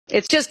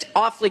It's just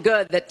awfully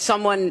good that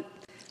someone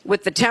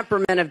with the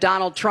temperament of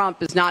Donald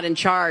Trump is not in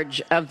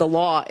charge of the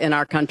law in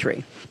our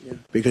country.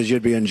 Because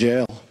you'd be in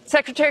jail.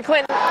 Secretary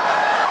Clinton.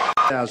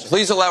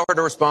 Please allow her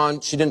to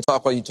respond. She didn't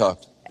talk while you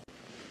talked.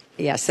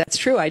 Yes, that's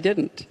true. I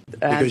didn't.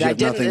 Because you I have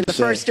didn't nothing in to the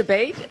say. first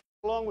debate.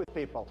 Along with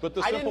people. But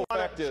the simple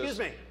fact is... Excuse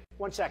me.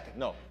 1 second.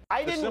 No.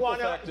 I the didn't simple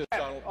want fact to... is,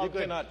 Donald, you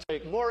cannot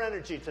take... More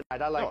energy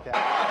tonight. I like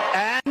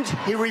that. And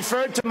he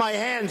referred to my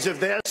hands. If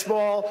they're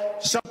small,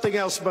 something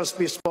else must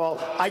be small.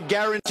 I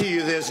guarantee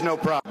you there's no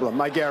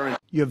problem. I guarantee.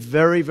 You're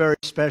very, very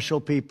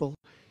special people.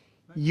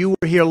 You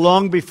were here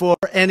long before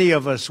any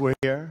of us were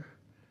here.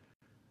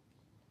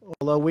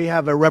 Although we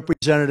have a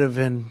representative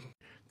in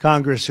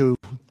Congress who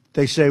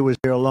they say was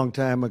here a long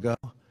time ago.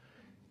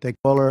 They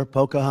call her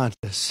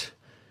Pocahontas.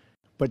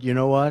 But you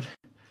know what?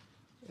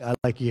 I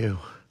like you.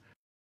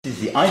 This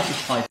is the ISIS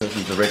fighters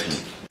in the region.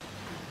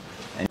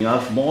 And you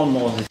have more and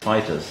more of these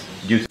fighters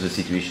due to the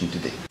situation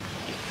today.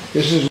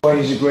 This is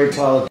why he's a great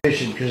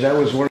politician, because that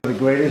was one of the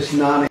greatest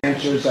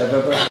non-answers I've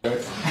ever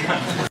heard.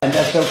 And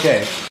that's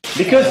okay.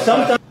 Because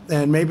sometimes...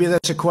 And maybe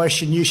that's a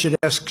question you should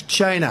ask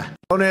China.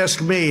 Don't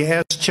ask me,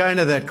 ask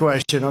China that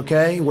question,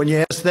 okay? When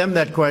you ask them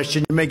that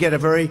question, you may get a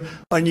very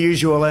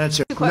unusual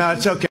answer. No,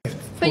 it's okay.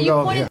 But you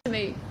pointed to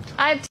me.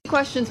 I have 2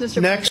 questions,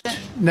 Mr. President.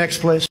 Next,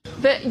 please.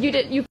 But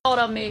you called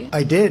on me.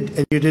 I did,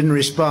 and you didn't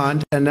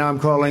respond, and now I'm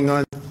calling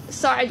on...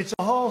 Sorry. It's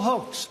a whole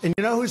hoax. And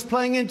you know who's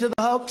playing into the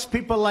hoax?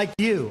 People like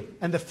you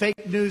and the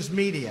fake news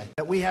media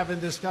that we have in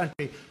this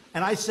country.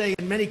 And I say,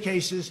 in many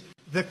cases,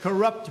 the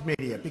corrupt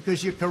media,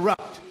 because you're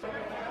corrupt.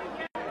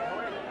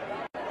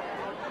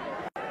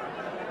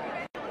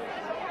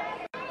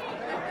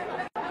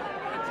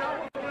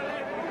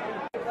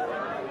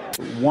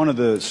 One of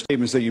the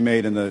statements that you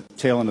made in the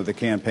tail end of the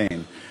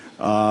campaign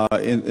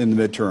in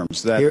the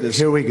midterms. That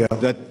here we go.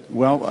 That,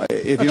 well,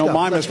 if you don't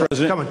mind, Mr.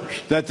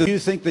 President, do you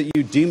think that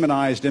you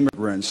demonized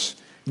immigrants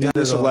in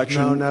this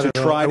election to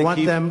try to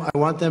keep... I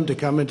want them to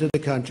come into the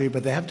country,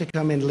 but they have to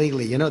come in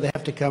legally. You know, they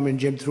have to come in,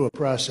 Jim, through a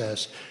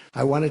process.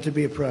 I want it to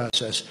be a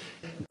process.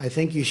 I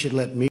think you should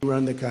let me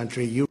run the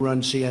country. You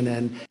run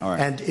CNN. All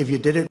right. And if you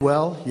did it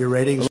well, your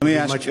ratings would be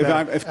much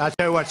better. I'll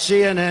tell you what,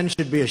 CNN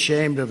should be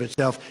ashamed of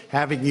itself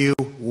having you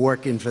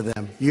working for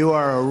them. You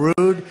are a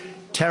rude,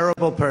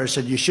 terrible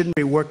person. You shouldn't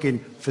be working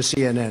for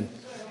CNN.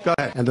 Go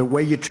ahead. And the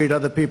way you treat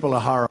other people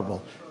are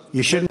horrible.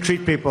 You shouldn't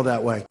treat people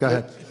that way. Go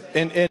ahead.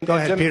 Go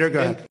ahead, Peter,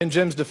 go ahead. In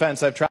Jim's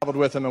defense, I've traveled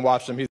with him and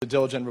watched him. He's a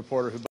diligent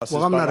reporter who busts his butt.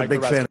 Well, I'm not like a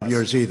big fan of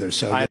yours either,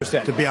 so I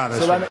understand. To be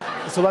honest.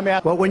 So let me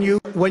ask. Well, when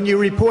you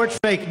report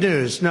fake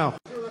news,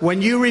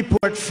 when you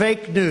report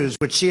fake news,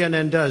 which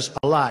CNN does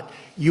a lot,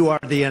 you are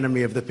the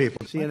enemy of the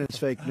people. CNN's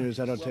fake news.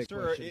 I don't take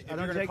questions. I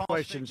don't take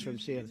questions from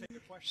CNN.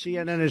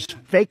 CNN is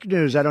fake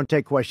news. I don't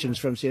take questions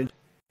from CNN.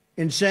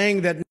 In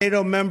saying that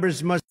NATO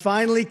members must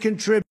finally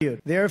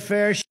contribute their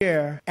fair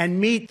share and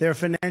meet their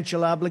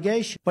financial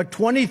obligation. But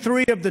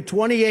 23 of the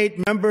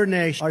 28 member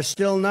nations are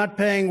still not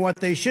paying what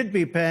they should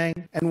be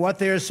paying and what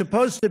they are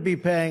supposed to be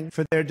paying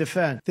for their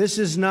defense. This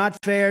is not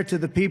fair to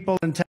the people in